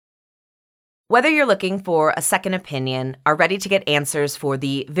Whether you're looking for a second opinion, are ready to get answers for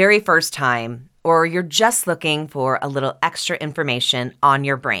the very first time, or you're just looking for a little extra information on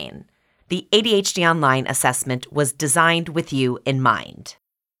your brain, the ADHD Online assessment was designed with you in mind.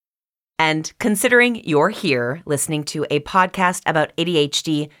 And considering you're here listening to a podcast about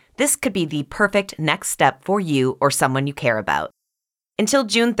ADHD, this could be the perfect next step for you or someone you care about. Until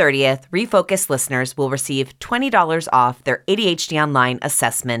June 30th, Refocus listeners will receive $20 off their ADHD Online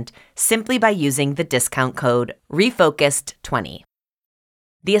assessment simply by using the discount code REFOCUSED20.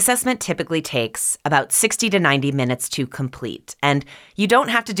 The assessment typically takes about 60 to 90 minutes to complete, and you don't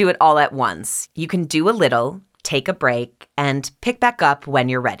have to do it all at once. You can do a little, take a break, and pick back up when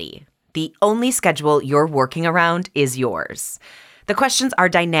you're ready. The only schedule you're working around is yours. The questions are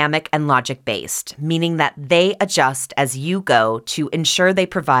dynamic and logic-based, meaning that they adjust as you go to ensure they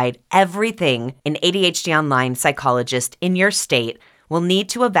provide everything an ADHD Online psychologist in your state will need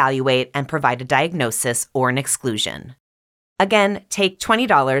to evaluate and provide a diagnosis or an exclusion. Again, take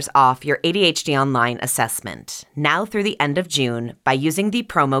 $20 off your ADHD Online assessment now through the end of June by using the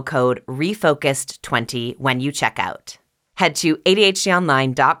promo code REFOCUSED20 when you check out. Head to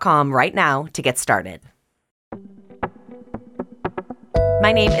ADHDonline.com right now to get started.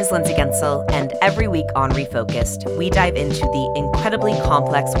 My name is Lindsay Gensel, and every week on Refocused, we dive into the incredibly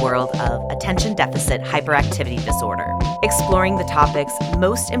complex world of attention deficit hyperactivity disorder, exploring the topics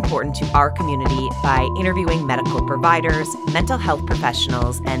most important to our community by interviewing medical providers, mental health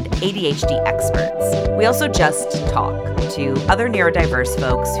professionals, and ADHD experts. We also just talk to other neurodiverse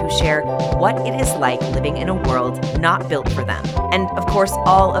folks who share what it is like living in a world not built for them. And of course,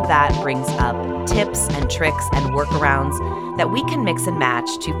 all of that brings up tips and tricks and workarounds that we can mix and match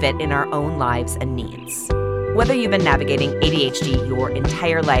to fit in our own lives and needs. Whether you've been navigating ADHD your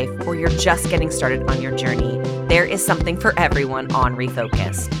entire life or you're just getting started on your journey, there is something for everyone on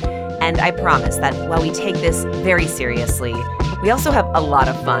Refocused. And I promise that while we take this very seriously, we also have a lot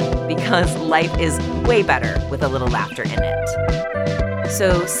of fun because life is way better with a little laughter in it.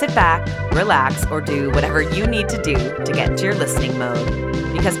 So sit back, relax, or do whatever you need to do to get into your listening mode,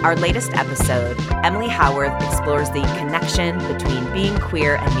 because our latest episode, Emily Howarth explores the connection between being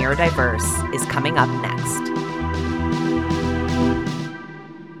queer and neurodiverse, is coming up next.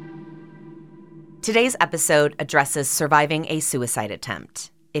 Today's episode addresses surviving a suicide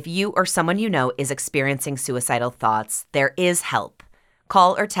attempt. If you or someone you know is experiencing suicidal thoughts, there is help.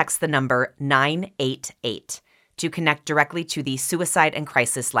 Call or text the number 988 to connect directly to the Suicide and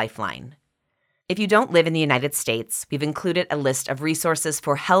Crisis Lifeline. If you don't live in the United States, we've included a list of resources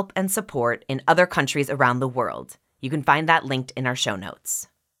for help and support in other countries around the world. You can find that linked in our show notes.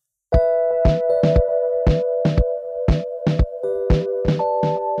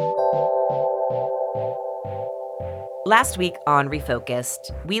 Last week on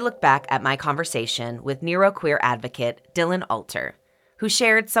Refocused, we looked back at my conversation with neuroqueer advocate Dylan Alter, who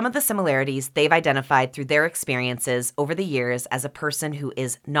shared some of the similarities they've identified through their experiences over the years as a person who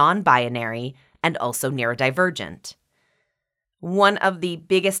is non-binary and also neurodivergent. One of the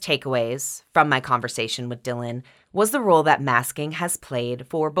biggest takeaways from my conversation with Dylan was the role that masking has played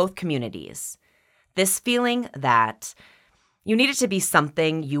for both communities. This feeling that you needed to be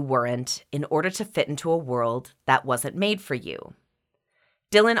something you weren't in order to fit into a world that wasn't made for you.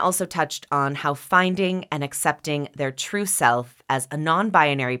 Dylan also touched on how finding and accepting their true self as a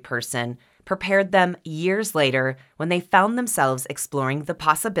non-binary person prepared them years later when they found themselves exploring the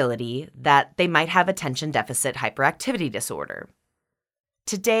possibility that they might have attention deficit hyperactivity disorder.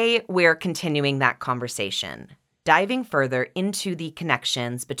 Today, we're continuing that conversation, diving further into the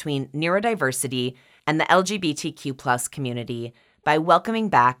connections between neurodiversity and the LGBTQ+ community by welcoming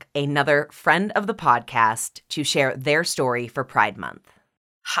back another friend of the podcast to share their story for Pride Month.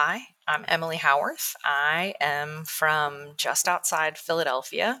 Hi, I'm Emily Howarth. I am from just outside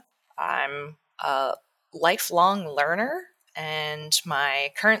Philadelphia. I'm a lifelong learner, and my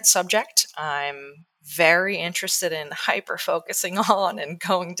current subject I'm very interested in hyper-focusing on and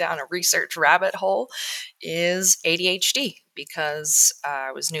going down a research rabbit hole is ADHD, because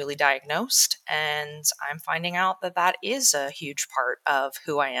I was newly diagnosed, and I'm finding out that that is a huge part of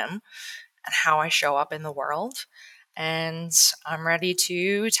who I am and how I show up in the world. And I'm ready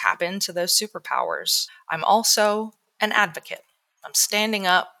to tap into those superpowers. I'm also an advocate. I'm standing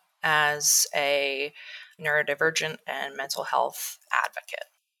up as a neurodivergent and mental health advocate.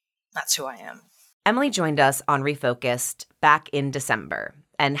 That's who I am. Emily joined us on Refocused back in December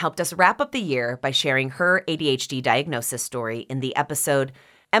and helped us wrap up the year by sharing her ADHD diagnosis story in the episode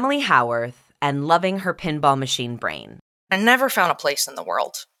Emily Howarth and Loving Her Pinball Machine Brain. I never found a place in the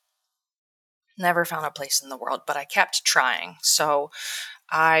world. But I kept trying. So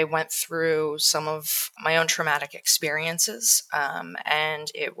I went through some of my own traumatic experiences, and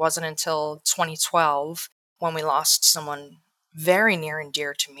it wasn't until 2012 when we lost someone very near and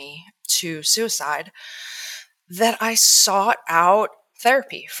dear to me to suicide that I sought out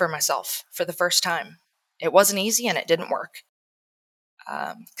therapy for myself for the first time. It wasn't easy and it didn't work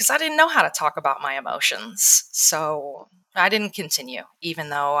because I didn't know how to talk about my emotions. So I didn't continue, even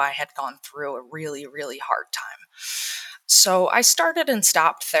though I had gone through a really, really hard time. So I started and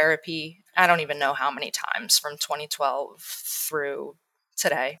stopped therapy. I don't even know how many times from 2012 through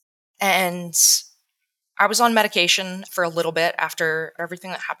today. And I was on medication for a little bit after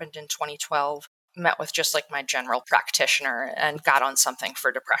everything that happened in 2012. Met with just like my general practitioner and got on something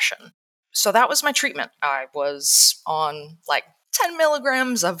for depression. So that was my treatment. I was on like 10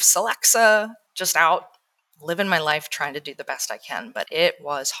 milligrams of Celexa, just out living my life trying to do the best I can, but it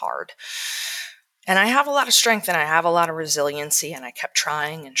was hard. And I have a lot of strength and I have a lot of resiliency, and I kept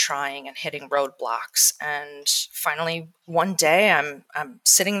trying and hitting roadblocks. And finally, one day I'm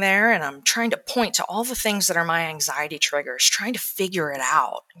sitting there and I'm trying to point to all the things that are my anxiety triggers, trying to figure it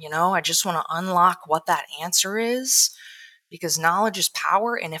out. I just want to unlock what that answer is, because knowledge is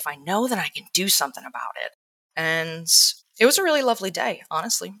power. And if I know, then I can do something about it. And it was a really lovely day,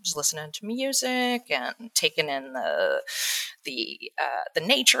 honestly. Just listening to music and taking in the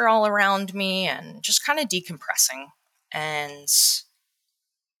nature all around me and just kind of decompressing. And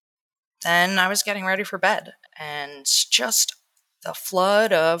then I was getting ready for bed, and just the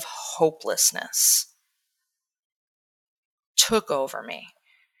flood of hopelessness took over me,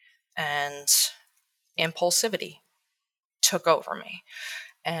 and impulsivity took over me.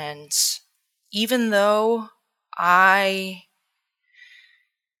 And even though I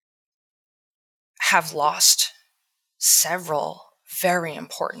have lost several very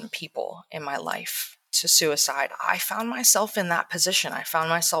important people in my life to suicide, I found myself in that position. I found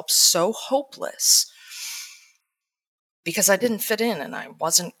myself so hopeless because I didn't fit in and I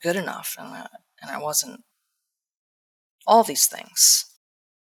wasn't good enough and I wasn't all these things.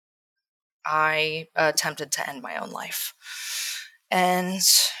 I attempted to end my own life. And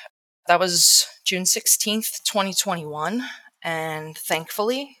that was June 16th, 2021. And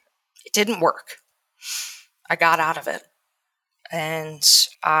thankfully, it didn't work. I got out of it. And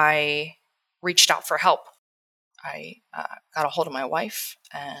I reached out for help. I got a hold of my wife,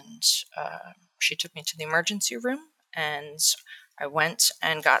 and she took me to the emergency room. And I went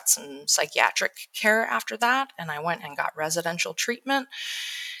and got some psychiatric care after that. And I went and got residential treatment.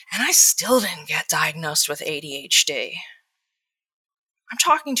 And I still didn't get diagnosed with ADHD. I'm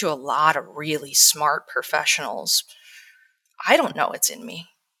talking to a lot of really smart professionals. I don't know it's in me.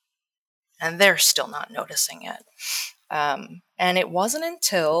 And they're still not noticing it. And it wasn't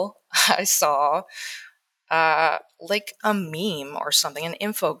until I saw like a meme or something, an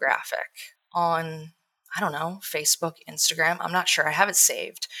infographic on, I don't know, Facebook, Instagram. I'm not sure. I have it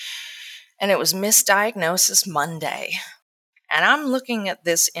saved. And it was Misdiagnosis Monday. And I'm looking at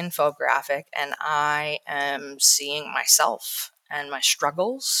this infographic and I am seeing myself and my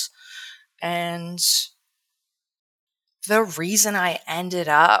struggles and the reason I ended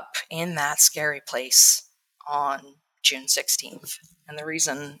up in that scary place on June 16th, and the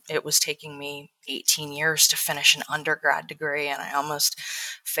reason it was taking me 18 years to finish an undergrad degree, and I almost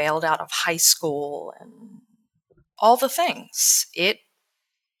failed out of high school, and all the things. It,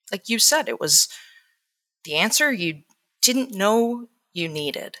 like you said, it was the answer you didn't know you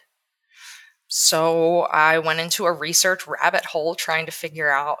needed. So I went into a research rabbit hole trying to figure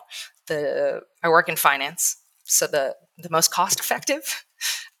out I work in finance, so the most cost-effective,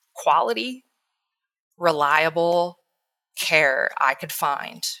 quality, reliable care I could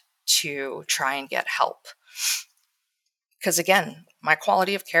find to try and get help. Because again, my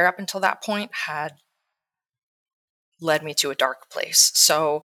quality of care up until that point had led me to a dark place.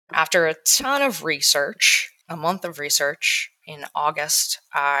 So after a ton of research, a month of research, in August,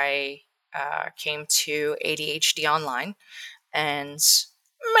 I came to ADHD Online, and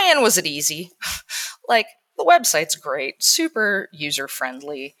man, was it easy. Like, the website's great, super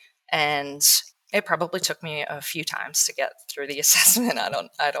user-friendly, and it probably took me a few times to get through the assessment.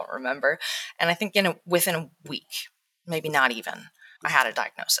 I don't remember. And I think within a week, maybe not even, I had a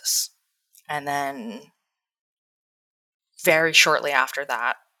diagnosis. And then very shortly after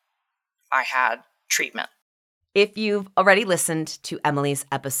that, I had treatment. If you've already listened to Emily's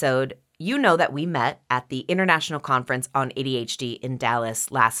episode, you know that we met at the International Conference on ADHD in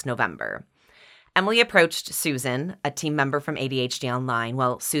Dallas last November. Emily approached Susan, a team member from ADHD Online,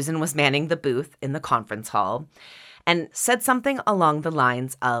 while Susan was manning the booth in the conference hall, and said something along the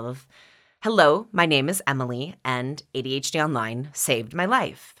lines of, Hello, my name is Emily, and ADHD Online saved my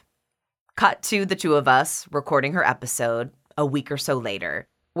life. Cut to the two of us recording her episode a week or so later,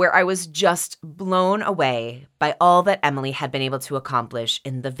 where I was just blown away by all that Emily had been able to accomplish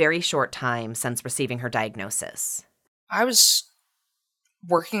in the very short time since receiving her diagnosis. I was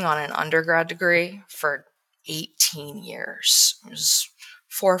working on an undergrad degree for 18 years. It was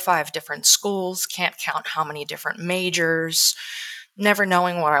 4 or 5 different schools, can't count how many different majors, never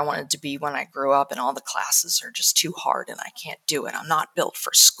knowing what I wanted to be when I grew up, and all the classes are just too hard and I can't do it. I'm not built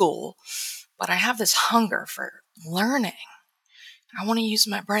for school, but I have this hunger for learning. I want to use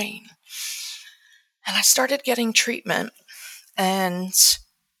my brain. And I started getting treatment, and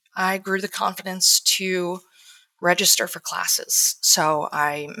I grew the confidence to register for classes. So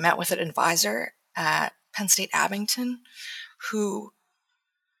I met with an advisor at Penn State Abington who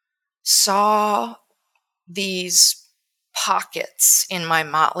saw these pockets in my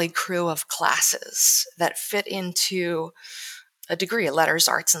motley crew of classes that fit into a degree, a letters,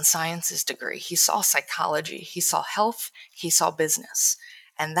 arts, and sciences degree. He saw psychology, he saw health, he saw business.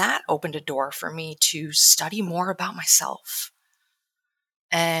 And that opened a door for me to study more about myself.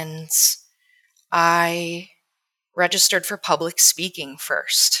 And I registered for public speaking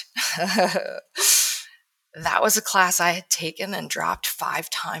first. That was a class I had taken and dropped 5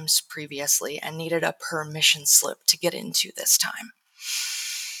 times previously and needed a permission slip to get into this time.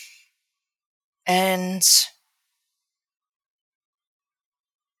 And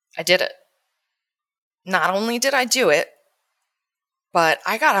I did it. Not only did I do it, but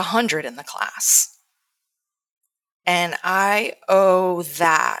I got 100 in the class. And I owe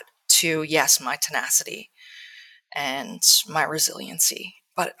that to, yes, my tenacity and my resiliency,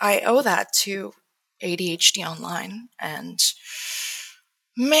 but I owe that to ADHD Online. And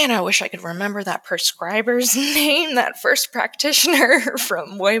man, I wish I could remember that prescriber's name, that first practitioner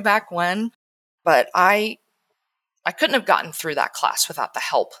from way back when. But I couldn't have gotten through that class without the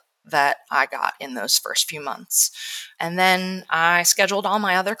help that I got in those first few months. And then I scheduled all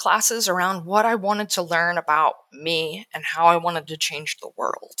my other classes around what I wanted to learn about me and how I wanted to change the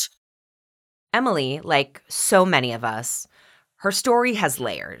world. Emily, like so many of us, her story has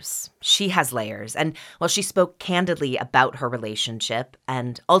layers. She has layers. And while she spoke candidly about her relationship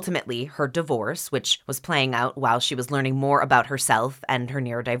and ultimately her divorce, which was playing out while she was learning more about herself and her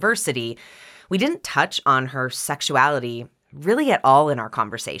neurodiversity, we didn't touch on her sexuality really at all in our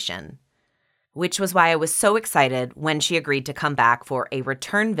conversation. Which was why I was so excited when she agreed to come back for a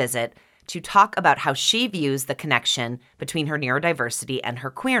return visit to talk about how she views the connection between her neurodiversity and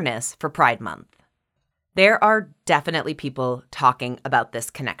her queerness for Pride Month. There are definitely people talking about this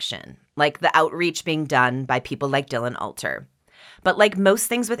connection, like the outreach being done by people like Dylan Alter. But like most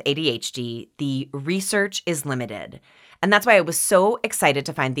things with ADHD, the research is limited. And that's why I was so excited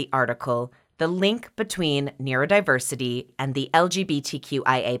to find the article, The Link Between Neurodiversity and the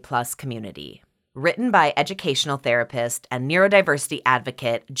LGBTQIA+ Community, written by educational therapist and neurodiversity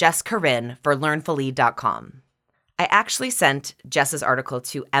advocate Jess Corinne for learnfully.com. I actually sent Jess's article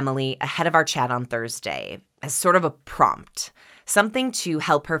to Emily ahead of our chat on Thursday as sort of a prompt, something to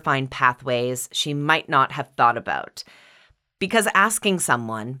help her find pathways she might not have thought about. Because asking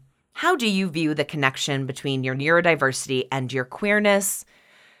someone, how do you view the connection between your neurodiversity and your queerness?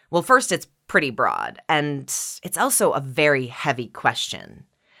 Well, first, it's pretty broad, and it's also a very heavy question.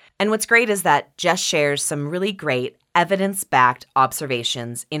 And what's great is that Jess shares some really great evidence-backed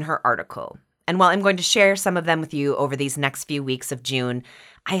observations in her article. And while I'm going to share some of them with you over these next few weeks of June,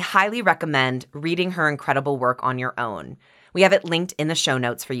 I highly recommend reading her incredible work on your own. We have it linked in the show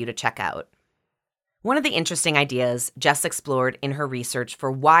notes for you to check out. One of the interesting ideas Jess explored in her research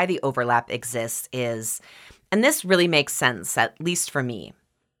for why the overlap exists is, and this really makes sense, at least for me,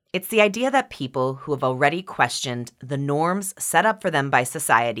 it's the idea that people who have already questioned the norms set up for them by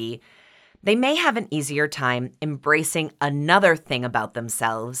society, they may have an easier time embracing another thing about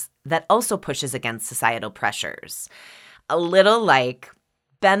themselves that also pushes against societal pressures. A little like,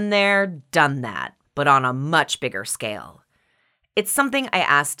 been there, done that, but on a much bigger scale. It's something I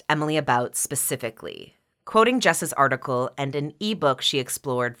asked Emily about specifically, quoting Jess's article and an ebook she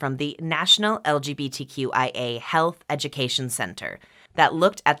explored from the National LGBTQIA Health Education Center that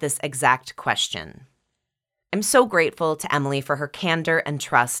looked at this exact question. I'm so grateful to Emily for her candor and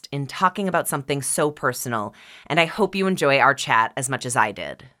trust in talking about something so personal, and I hope you enjoy our chat as much as I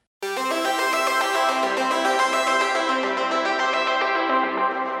did.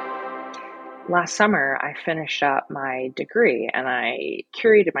 Last summer, I finished up my degree and I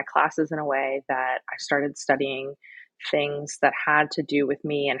curated my classes in a way that I started studying things that had to do with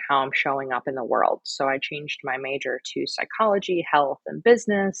me and how I'm showing up in the world. So I changed my major to psychology, health, and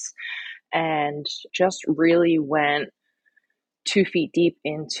business. and just really went 2 feet deep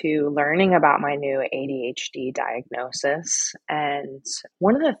into learning about my new ADHD diagnosis. And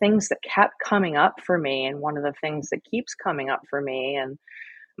one of the things that kept coming up for me, and one of the things that keeps coming up for me, and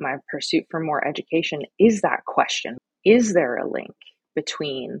my pursuit for more education, is that question: is there a link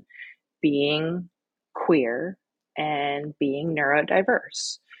between being queer and being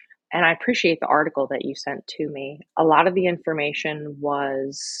neurodiverse? And I appreciate the article that you sent to me. A lot of the information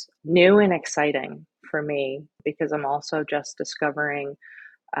was new and exciting for me because I'm also just discovering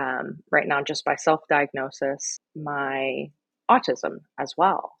right now, just by self diagnosis, my autism as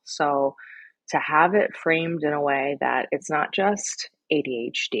well. So to have it framed in a way that it's not just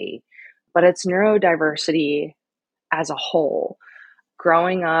ADHD, but it's neurodiversity as a whole.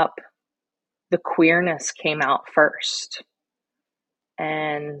 Growing up, the queerness came out first.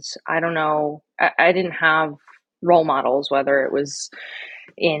 And I don't know, I didn't have role models, whether it was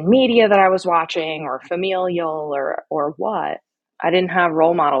in media that I was watching or familial or what. I didn't have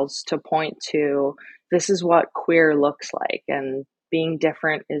role models to point to, this is what queer looks like and being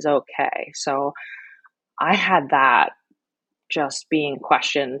different is okay. So I had that just being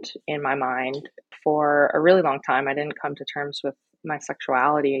questioned in my mind for a really long time. I didn't come to terms with my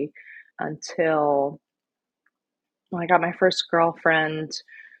sexuality until I got my first girlfriend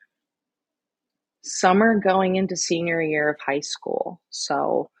summer going into senior year of high school.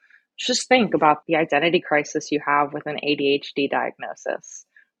 So just think about the identity crisis you have with an ADHD diagnosis,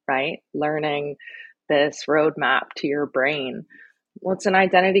 right? Learning this roadmap to your brain. What's an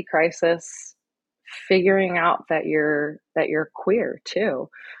identity crisis? Figuring out that you're queer too.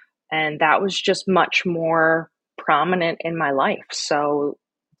 And that was just much more prominent in my life. So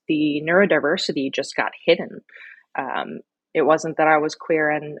the neurodiversity just got hidden. Um, it wasn't that I was queer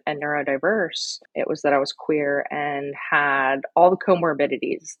and neurodiverse. It was that I was queer and had all the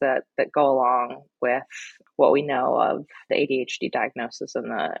comorbidities that go along with what we know of the ADHD diagnosis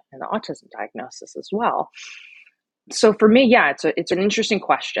and the autism diagnosis as well. So for me, yeah, it's an interesting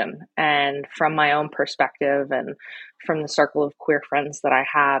question. And from my own perspective and from the circle of queer friends that I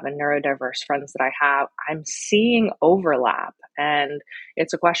have and neurodiverse friends that I have, I'm seeing overlap. And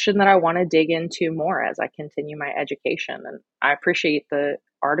it's a question that I want to dig into more as I continue my education. And I appreciate the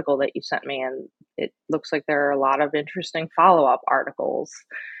article that you sent me. And it looks like there are a lot of interesting follow-up articles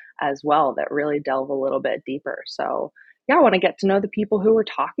as well that really delve a little bit deeper. So yeah, I want to get to know the people who are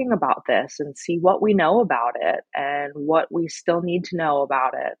talking about this and see what we know about it and what we still need to know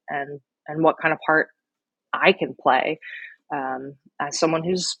about it, and what kind of part I can play as someone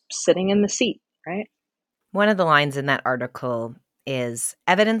who's sitting in the seat, right? One of the lines in that article is,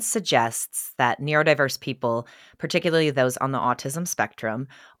 evidence suggests that neurodiverse people, particularly those on the autism spectrum,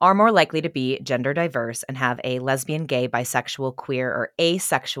 are more likely to be gender diverse and have a lesbian, gay, bisexual, queer, or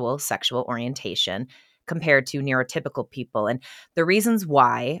asexual sexual orientation compared to neurotypical people. And the reasons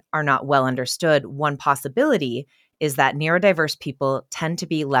why are not well understood. One possibility is that neurodiverse people tend to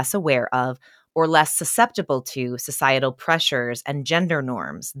be less aware of or less susceptible to societal pressures and gender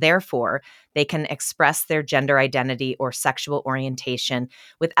norms. Therefore, they can express their gender identity or sexual orientation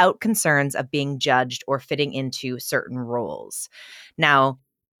without concerns of being judged or fitting into certain roles. Now,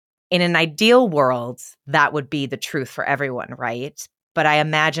 in an ideal world, that would be the truth for everyone, right? But I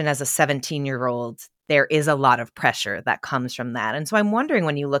imagine as a 17-year-old, there is a lot of pressure that comes from that. And so I'm wondering,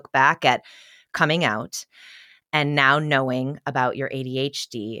 when you look back at coming out and now knowing about your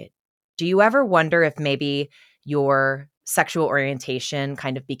ADHD, do you ever wonder if maybe your sexual orientation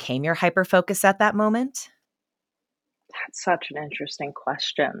kind of became your hyperfocus at that moment? That's such an interesting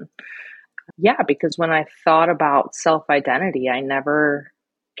question. Yeah, because when I thought about self identity, I never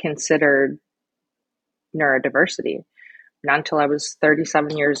considered neurodiversity, not until I was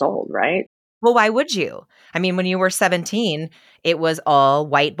 37 years old, right? Well, why would you? I mean, when you were 17, it was all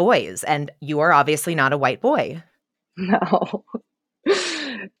white boys, and you are obviously not a white boy. No.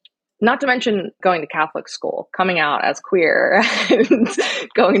 Not to mention going to Catholic school, coming out as queer and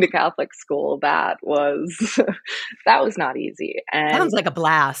going to Catholic school, that was not easy. Sounds And like a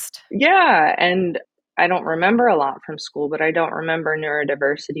blast. yeah, and I don't remember a lot from school, but I don't remember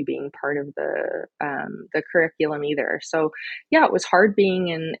neurodiversity being part of the curriculum either. So yeah, it was hard being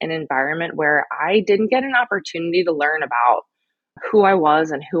in an environment where I didn't get an opportunity to learn about who I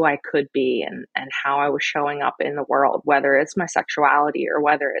was and who I could be, and how I was showing up in the world, whether it's my sexuality or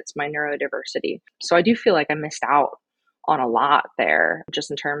whether it's my neurodiversity. So I do feel like I missed out on a lot there,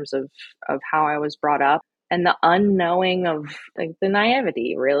 just in terms of how I was brought up and the unknowing of, like, the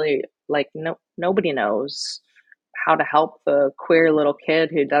naivety, really. Like, nobody knows how to help the queer little kid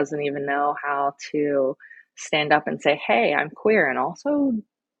who doesn't even know how to stand up and say, hey, I'm queer, and also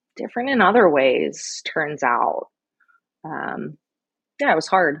different in other ways, turns out. Yeah, it was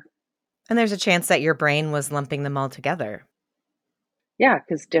hard. And there's a chance that your brain was lumping them all together. Yeah,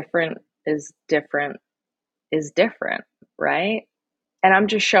 because different is different is different, right? And I'm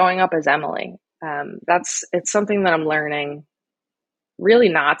just showing up as Emily. It's something that I'm learning, really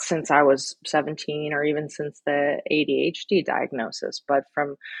not since I was 17 or even since the ADHD diagnosis, but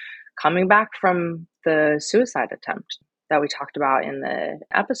from coming back from the suicide attempt that we talked about in the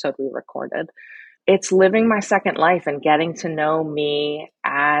episode we recorded. It's living my second life and getting to know me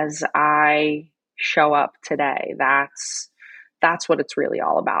as I show up today. That's what it's really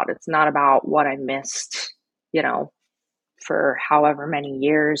all about. It's not about what I missed, for however many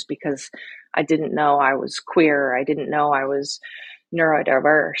years because I didn't know I was queer. I didn't know I was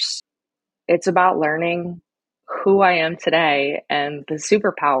neurodiverse. It's about learning who I am today and the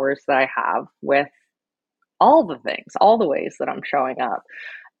superpowers that I have with all the things, all the ways that I'm showing up.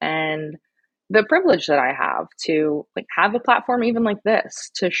 And the privilege that I have to have a platform even like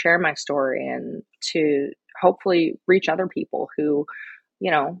this to share my story and to hopefully reach other people who,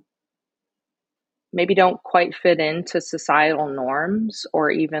 you know, maybe don't quite fit into societal norms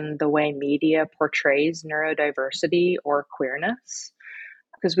or even the way media portrays neurodiversity or queerness,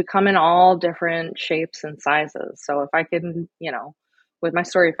 because we come in all different shapes and sizes. So if I could, with my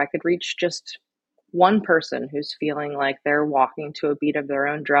story, if I could reach just one person who's feeling like they're walking to a beat of their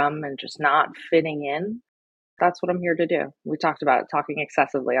own drum and just not fitting in, that's what I'm here to do. We talked about it, talking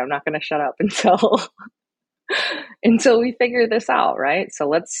excessively. I'm not going to shut up until until we figure this out, right? So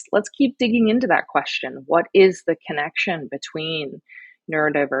let's keep digging into that question. What is the connection between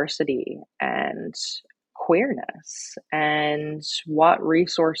neurodiversity and queerness? And what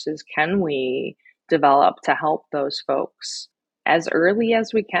resources can we develop to help those folks as early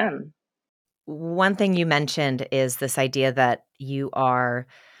as we can? One thing you mentioned is this idea that you are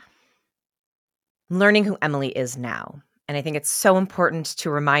learning who Emily is now. And I think it's so important to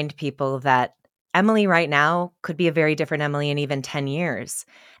remind people that Emily right now could be a very different Emily in even 10 years.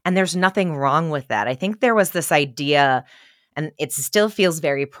 And there's nothing wrong with that. I think there was this idea, and it still feels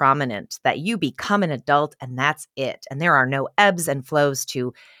very prominent, that you become an adult and that's it. And there are no ebbs and flows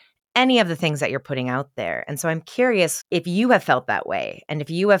to any of the things that you're putting out there. And so I'm curious if you have felt that way and if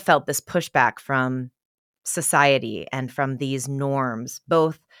you have felt this pushback from society and from these norms,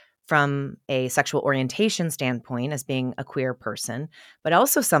 both from a sexual orientation standpoint as being a queer person, but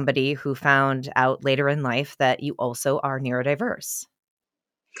also somebody who found out later in life that you also are neurodiverse.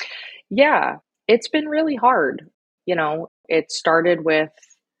 Yeah, it's been really hard. It started with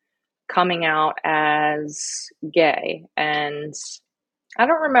coming out as gay, and I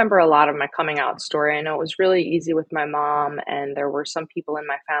don't remember a lot of my coming out story. I know it was really easy with my mom, and there were some people in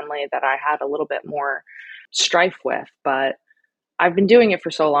my family that I had a little bit more strife with, but I've been doing it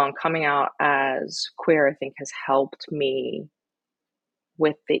for so long. Coming out as queer, I think, has helped me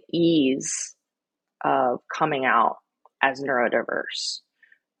with the ease of coming out as neurodiverse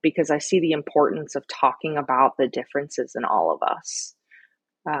because I see the importance of talking about the differences in all of us.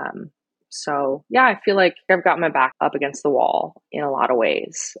 So yeah, I feel like I've got my back up against the wall in a lot of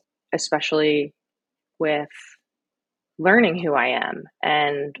ways, especially with learning who I am.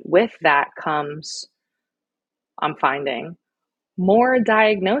 And with that comes, I'm finding, more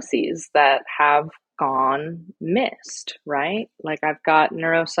diagnoses that have gone missed, right? Like I've got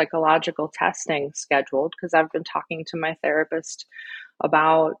neuropsychological testing scheduled because I've been talking to my therapist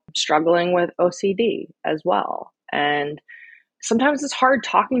about struggling with OCD as well. And sometimes it's hard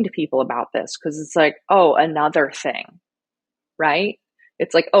talking to people about this because it's like, oh, another thing, right?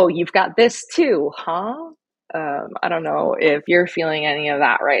 It's like, oh, you've got this too, huh? I don't know if you're feeling any of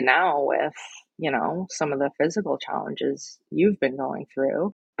that right now with, some of the physical challenges you've been going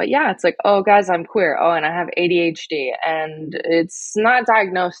through. But yeah, it's like, oh, guys, I'm queer. Oh, and I have ADHD. And it's not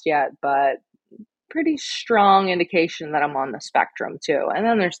diagnosed yet, but pretty strong indication that I'm on the spectrum too. And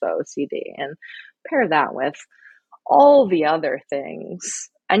then there's the OCD. And pair that with all the other things.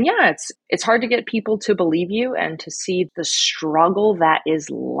 And yeah, it's hard to get people to believe you and to see the struggle that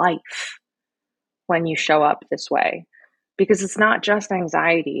is life when you show up this way. Because it's not just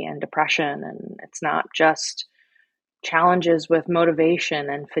anxiety and depression, and it's not just challenges with motivation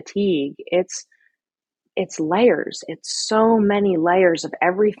and fatigue. It's layers. It's so many layers of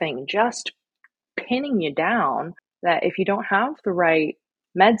everything just pinning you down that if you don't have the right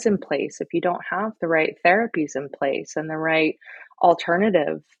meds in place, if you don't have the right therapies in place and the right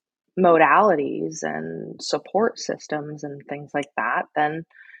alternative modalities and support systems and things like that, then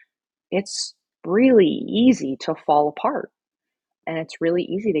it's really easy to fall apart. And it's really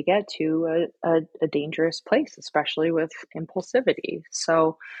easy to get to a dangerous place, especially with impulsivity.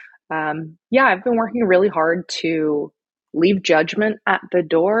 So, yeah, I've been working really hard to leave judgment at the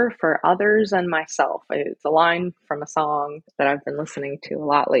door for others and myself. It's a line from a song that I've been listening to a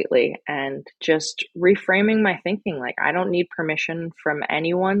lot lately, and just reframing my thinking. Like, I don't need permission from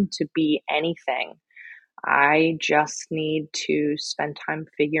anyone to be anything. I just need to spend time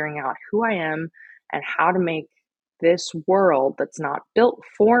figuring out who I am and how to make this world that's not built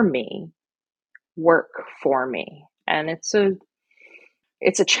for me work for me. And it's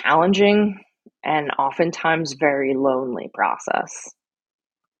a challenging and oftentimes very lonely process.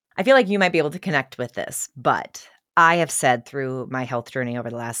 I feel like you might be able to connect with this, but I have said through my health journey over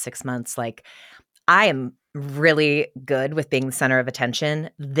the last 6 months, like, I am really good with being the center of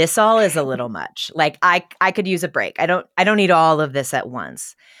attention. This all is a little much. Like, I could use a break. I don't need all of this at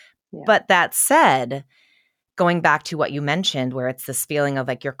once. Yeah. But that said, going back to what you mentioned, where it's this feeling of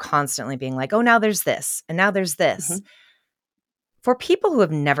like you're constantly being like, oh, now there's this, and now there's this. Mhm. For people who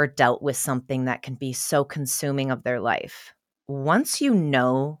have never dealt with something that can be so consuming of their life, once you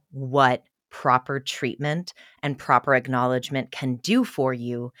know what proper treatment and proper acknowledgement can do for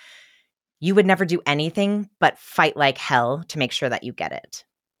you, you would never do anything but fight like hell to make sure that you get it.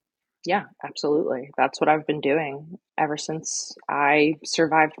 Yeah, absolutely. That's what I've been doing ever since I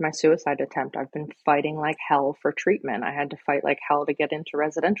survived my suicide attempt. I've been fighting like hell for treatment. I had to fight like hell to get into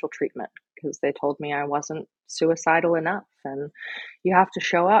residential treatment because they told me I wasn't suicidal enough. And you have to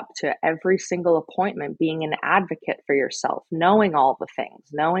show up to every single appointment being an advocate for yourself, knowing all the things,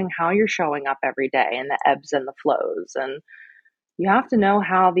 knowing how you're showing up every day and the ebbs and the flows. And you have to know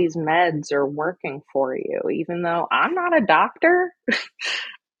how these meds are working for you, even though I'm not a doctor.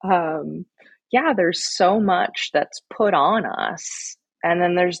 um, yeah, there's so much that's put on us. And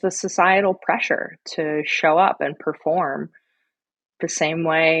then there's the societal pressure to show up and perform the same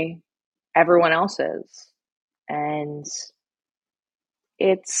way everyone else is. And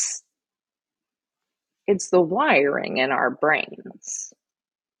it's it's the wiring in our brains.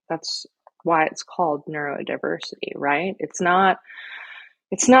 That's why it's called neurodiversity, right? It's not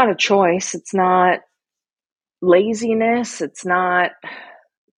a choice. It's not laziness. It's not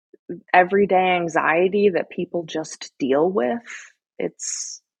everyday anxiety that people just deal with.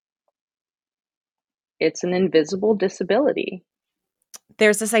 It's it's an invisible disability.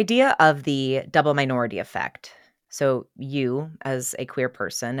 There's this idea of the double minority effect. So you, as a queer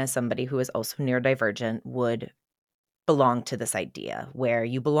person, as somebody who is also neurodivergent, would belong to this idea where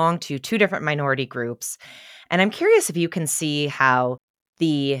you belong to two different minority groups. And I'm curious if you can see how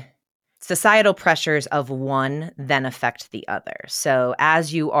the societal pressures of one then affect the other. So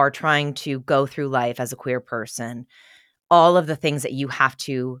as you are trying to go through life as a queer person, all of the things that you have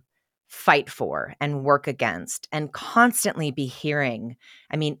to fight for and work against and constantly be hearing.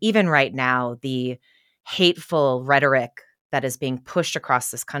 I mean, even right now, the hateful rhetoric that is being pushed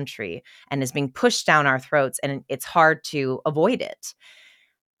across this country and is being pushed down our throats, and it's hard to avoid it.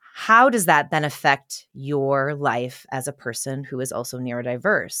 How does that then affect your life as a person who is also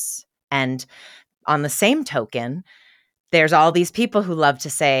neurodiverse? And on the same token, there's all these people who love to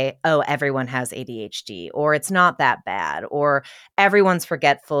say, oh, everyone has ADHD, or it's not that bad, or everyone's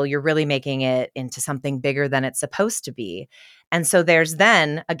forgetful. You're really making it into something bigger than it's supposed to be. And so there's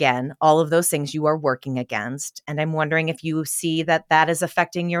then, again, all of those things you are working against. And I'm wondering if you see that that is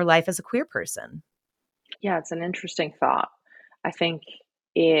affecting your life as a queer person. Yeah, it's an interesting thought. I think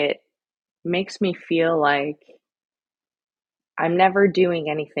it makes me feel like I'm never doing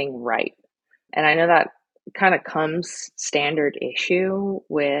anything right. And I know that kind of comes standard issue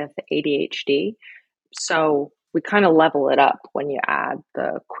with ADHD. So we kind of level it up when you add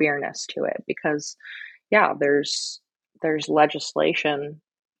the queerness to it because yeah, there's legislation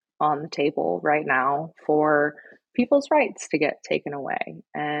on the table right now for people's rights to get taken away.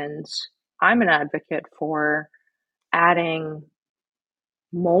 And I'm an advocate for adding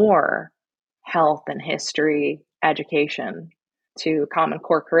more health and history education to Common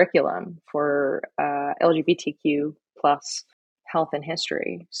Core curriculum for LGBTQ plus health and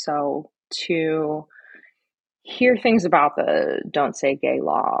history. So to hear things about the don't say gay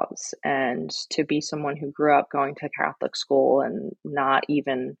laws and to be someone who grew up going to Catholic school and not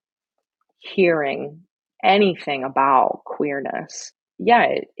even hearing anything about queerness, yeah,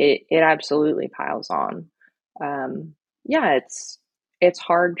 it absolutely piles on. Yeah, it's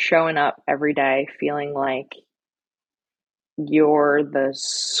hard showing up every day feeling like you're the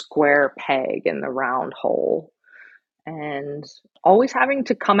square peg in the round hole and always having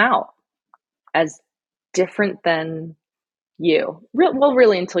to come out as different than Well,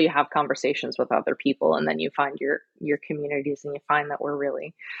 really until you have conversations with other people, and then you find your communities, and you find that we're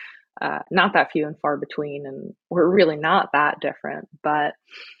really not that few and far between, and we're really not that different. But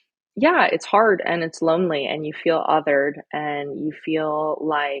yeah, it's hard and it's lonely, and you feel othered, and you feel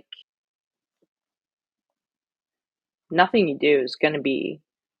like nothing you do is going to be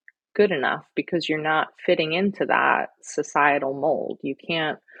good enough because you're not fitting into that societal mold. You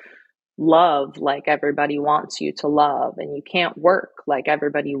can't love like everybody wants you to love, and you can't work like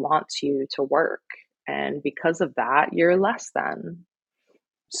everybody wants you to work. And because of that, you're less than.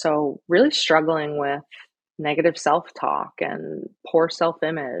 So, really struggling with negative self talk and poor self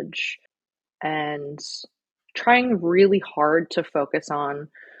image, and trying really hard to focus on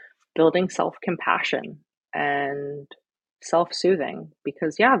building self compassion and self soothing,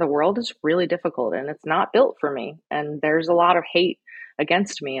 because, yeah, the world is really difficult and it's not built for me. And there's a lot of hate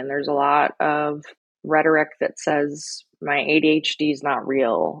against me, and there's a lot of rhetoric that says my ADHD is not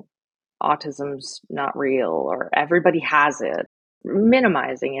real, autism's not real, or everybody has it,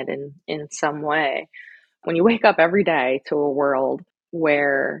 minimizing it in some way. When you wake up every day to a world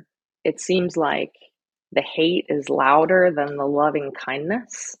where it seems like the hate is louder than the loving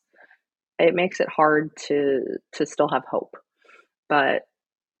kindness, it makes it hard to still have hope. But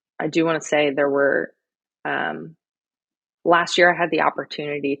I do want to say there were last year I had the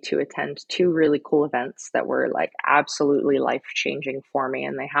opportunity to attend two really cool events that were like absolutely life changing for me,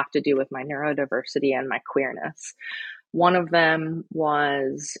 and they have to do with my neurodiversity and my queerness. One of them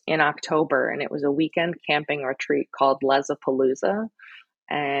was in October, and it was a weekend camping retreat called Lesapalooza,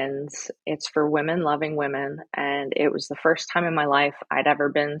 and it's for women loving women. And it was the first time in my life I'd ever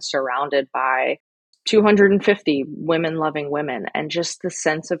been surrounded by 250 women loving women, and just the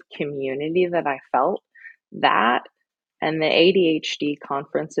sense of community that I felt. That and the ADHD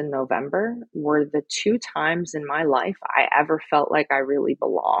conference in November were the two times in my life I ever felt like I really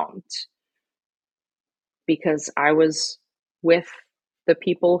belonged, because I was with the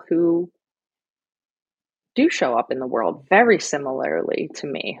people who do show up in the world very similarly to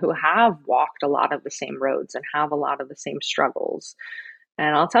me, who have walked a lot of the same roads and have a lot of the same struggles.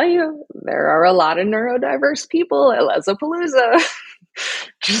 And I'll tell you, there are a lot of neurodiverse people at Lesapalooza.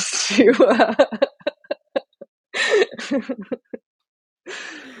 Just to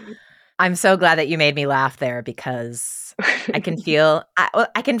I'm so glad that you made me laugh there, because I can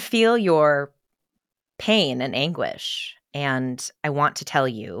feel your pain and anguish. And I want to tell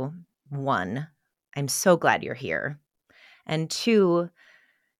you, one, I'm so glad you're here. And two,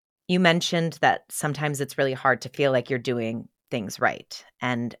 you mentioned that sometimes it's really hard to feel like you're doing things right.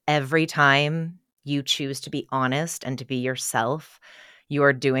 And every time you choose to be honest and to be yourself, you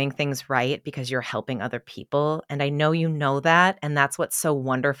are doing things right because you're helping other people. And I know you know that. And that's what's so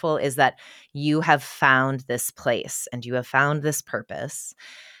wonderful, is that you have found this place and you have found this purpose.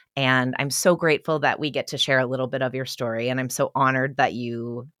 And I'm so grateful that we get to share a little bit of your story. And I'm so honored that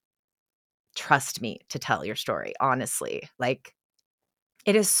you trust me to tell your story, honestly. Like,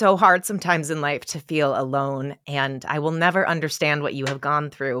 it is so hard sometimes in life to feel alone, and I will never understand what you have gone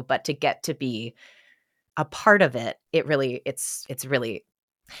through, but to get to be a part of it, it really,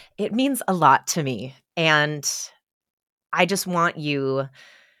 it means a lot to me. And I just want you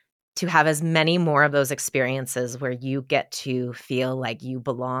to have as many more of those experiences where you get to feel like you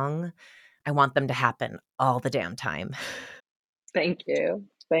belong. I want them to happen all the damn time. Thank you.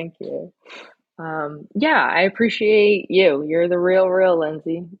 Thank you. Yeah, I appreciate you. You're the real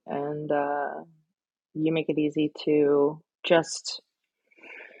Lindsay, and you make it easy to just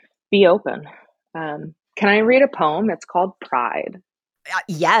be open. Can I read a poem? It's called Pride.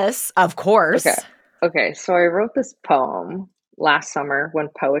 Yes, of course. Okay. Okay. So I wrote this poem last summer when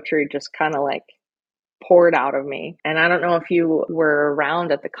poetry just kind of like poured out of me. And I don't know if you were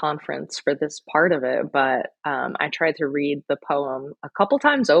around at the conference for this part of it, but I tried to read the poem a couple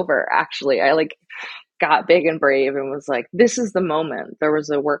times over, actually. I like got big and brave and was like, this is the moment. There was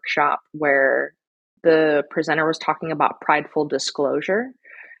a workshop where the presenter was talking about prideful disclosure,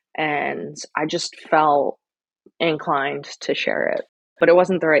 and I just felt inclined to share it, but it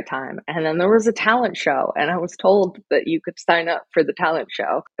wasn't the right time. And then there was a talent show, and I was told that you could sign up for the talent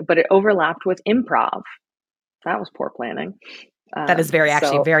show, but it overlapped with improv. That was poor planning. That is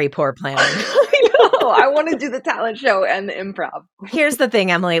actually very poor planning. I know. I want to do the talent show and the improv. Here's the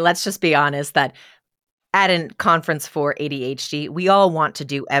thing, Emily. Let's just be honest that at a conference for ADHD, we all want to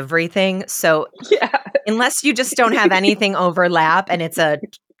do everything. So yeah. Unless you just don't have anything overlap and it's a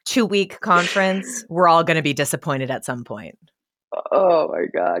 2-week conference, we're all going to be disappointed at some point. Oh my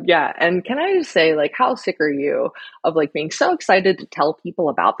God. Yeah. And can I just say, like, how sick are you of like being so excited to tell people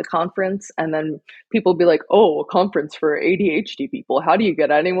about the conference and then people be like, oh, a conference for ADHD people. How do you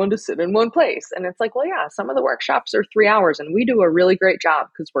get anyone to sit in one place? And it's like, well, yeah, some of the workshops are 3 hours and we do a really great job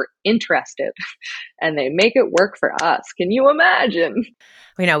because we're interested and they make it work for us. Can you imagine?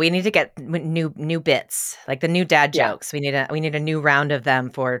 We need to get new bits, like the new dad Yeah. jokes. We need a new round of them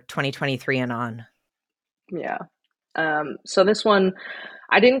for 2023 and on. Yeah. So this one,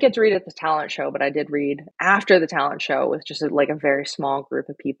 I didn't get to read at the talent show, but I did read after the talent show with just like a very small group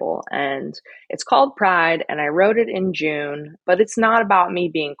of people. And it's called Pride, and I wrote it in June, but it's not about me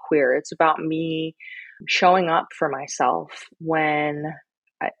being queer. It's about me showing up for myself when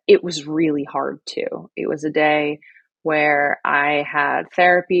it was really hard to. It was a day where I had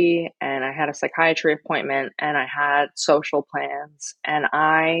therapy and I had a psychiatry appointment and I had social plans and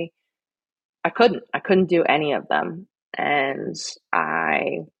I couldn't do any of them. And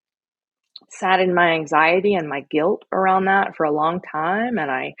I sat in my anxiety and my guilt around that for a long time.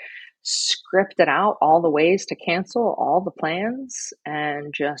 And I scripted out all the ways to cancel all the plans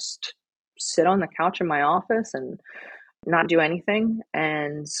and just sit on the couch in my office and not do anything.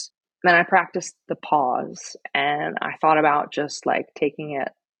 And then I practiced the pause and I thought about just like taking it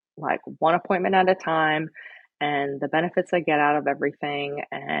like one appointment at a time and the benefits I get out of everything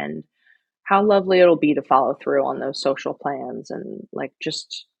and how lovely it'll be to follow through on those social plans and like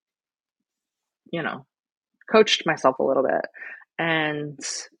just, you know, coached myself a little bit. And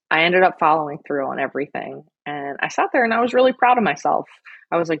I ended up following through on everything. And I sat there and I was really proud of myself.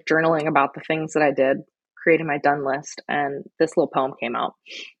 I was like journaling about the things that I did, creating my done list, and this little poem came out.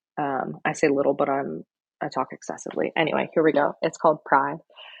 I say little, but I talk excessively. Anyway, here we go. It's called Pride.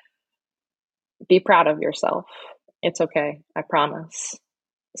 Be proud of yourself. It's okay. I promise.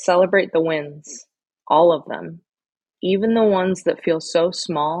 Celebrate the wins, all of them. Even the ones that feel so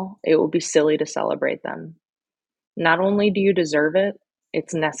small, it will be silly to celebrate them. Not only do you deserve it,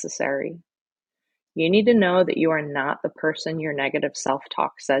 it's necessary. You need to know that you are not the person your negative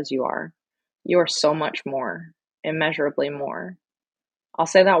self-talk says you are. You are so much more, immeasurably more. I'll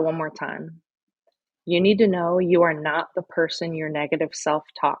say that one more time. You need to know you are not the person your negative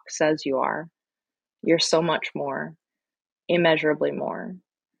self-talk says you are. You're so much more, immeasurably more.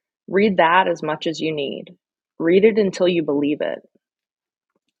 Read that as much as you need. Read it until you believe it.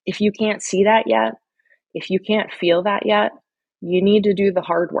 If you can't see that yet, if you can't feel that yet, you need to do the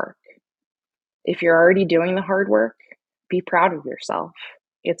hard work. If you're already doing the hard work, be proud of yourself.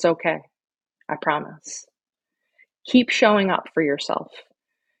 It's okay. I promise. Keep showing up for yourself.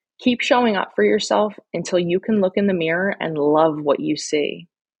 Keep showing up for yourself until you can look in the mirror and love what you see.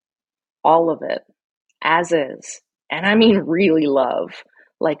 All of it, as is. And I mean really love,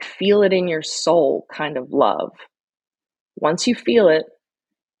 like feel it in your soul kind of love. Once you feel it,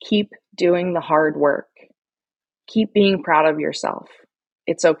 keep doing the hard work. Keep being proud of yourself.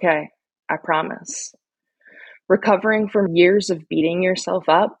 It's okay. I promise. Recovering from years of beating yourself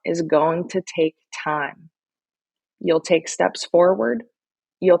up is going to take time. You'll take steps forward.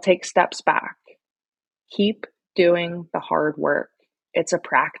 You'll take steps back. Keep doing the hard work. It's a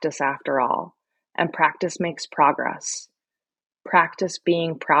practice after all, and practice makes progress. Practice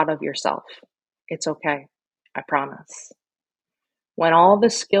being proud of yourself. It's okay. I promise. When all the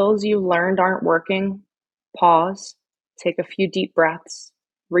skills you learned aren't working, pause, take a few deep breaths,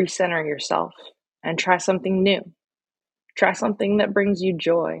 recenter yourself, and try something new. Try something that brings you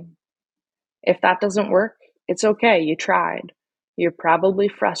joy. If that doesn't work, it's okay. You tried. You're probably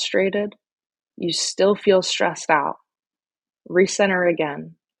frustrated. You still feel stressed out. Recenter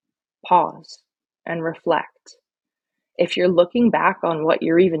again. Pause and reflect. If you're looking back on what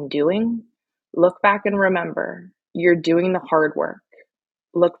you're even doing, look back and remember you're doing the hard work.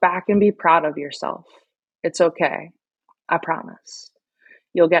 Look back and be proud of yourself. It's okay. I promise.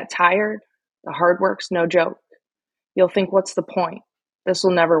 You'll get tired. The hard work's no joke. You'll think, what's the point? This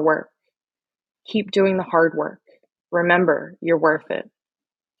will never work. Keep doing the hard work. Remember, you're worth it.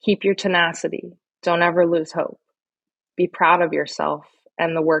 Keep your tenacity. Don't ever lose hope. Be proud of yourself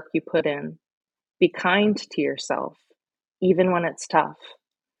and the work you put in. Be kind to yourself, even when it's tough.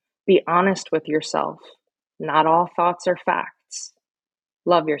 Be honest with yourself. Not all thoughts are facts.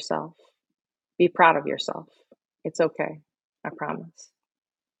 Love yourself. Be proud of yourself. It's okay. I promise.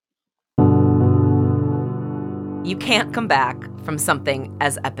 You can't come back from something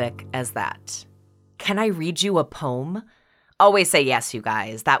as epic as that. Can I read you a poem? Always say yes, you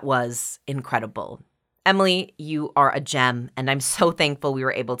guys. That was incredible. Emily, you are a gem, and I'm so thankful we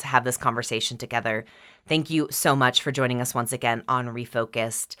were able to have this conversation together. Thank you so much for joining us once again on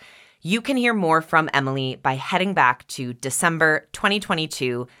Refocused. You can hear more from Emily by heading back to December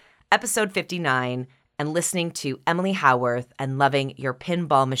 2022, episode 59, and listening to Emily Howarth and Loving Your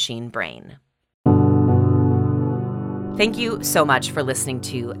Pinball Machine Brain. Thank you so much for listening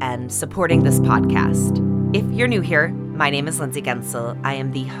to and supporting this podcast. If you're new here, my name is Lindsay Gensel. I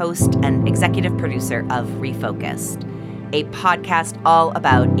am the host and executive producer of Refocused, a podcast all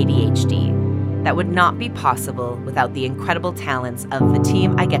about ADHD that would not be possible without the incredible talents of the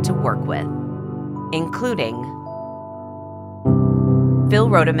team I get to work with, including Phil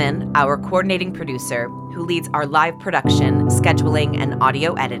Rodeman, our coordinating producer, who leads our live production, scheduling, and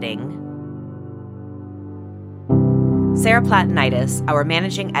audio editing, Sarah Platinitis, our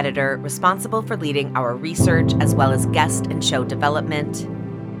managing editor, responsible for leading our research as well as guest and show development,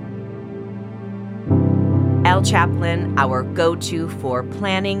 Al Chaplin, our go-to for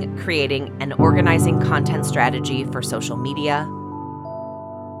planning, creating, and organizing content strategy for social media.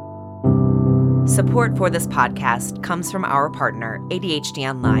 Support for this podcast comes from our partner, ADHD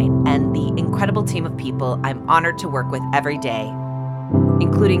Online, and the incredible team of people I'm honored to work with every day,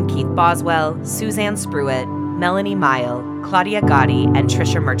 including Keith Boswell, Suzanne Spruitt, Melanie Mile, Claudia Gotti, and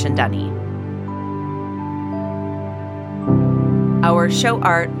Trisha Merchandunny. Our show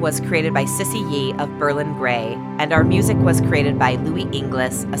art was created by Sissy Yee of Berlin Grey, and our music was created by Louis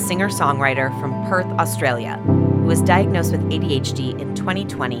Inglis, a singer-songwriter from Perth, Australia, who was diagnosed with ADHD in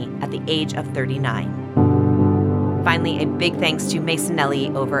 2020 at the age of 39. Finally, a big thanks to Mason Nelly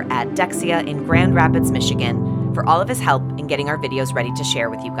over at Dexia in Grand Rapids, Michigan, for all of his help in getting our videos ready to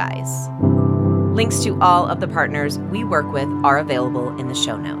share with you guys. Links to all of the partners we work with are available in the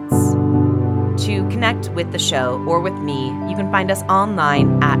show notes. To connect with the show or with me, you can find us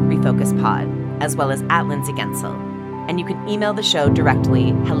online at RefocusPod, as well as at Lindsay Gensel. And you can email the show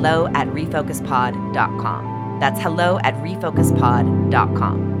directly, hello@refocuspod.com. That's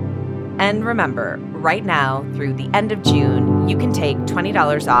hello@refocuspod.com. And remember, right now, through the end of June, you can take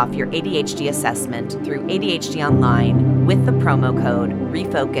 $20 off your ADHD assessment through ADHD Online with the promo code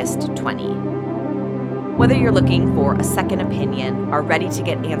REFOCUSED20. Whether you're looking for a second opinion, are ready to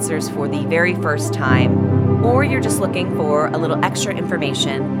get answers for the very first time, or you're just looking for a little extra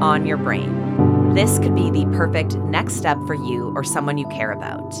information on your brain, this could be the perfect next step for you or someone you care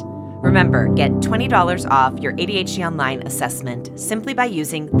about. Remember, get $20 off your ADHD Online assessment simply by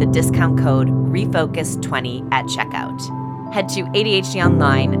using the discount code REFOCUS20 at checkout. Head to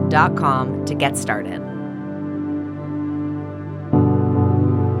ADHDonline.com to get started.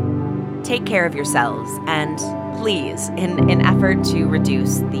 Take care of yourselves, and please, in an effort to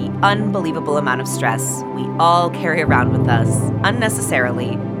reduce the unbelievable amount of stress we all carry around with us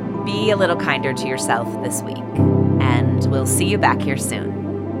unnecessarily, be a little kinder to yourself this week. And we'll see you back here soon.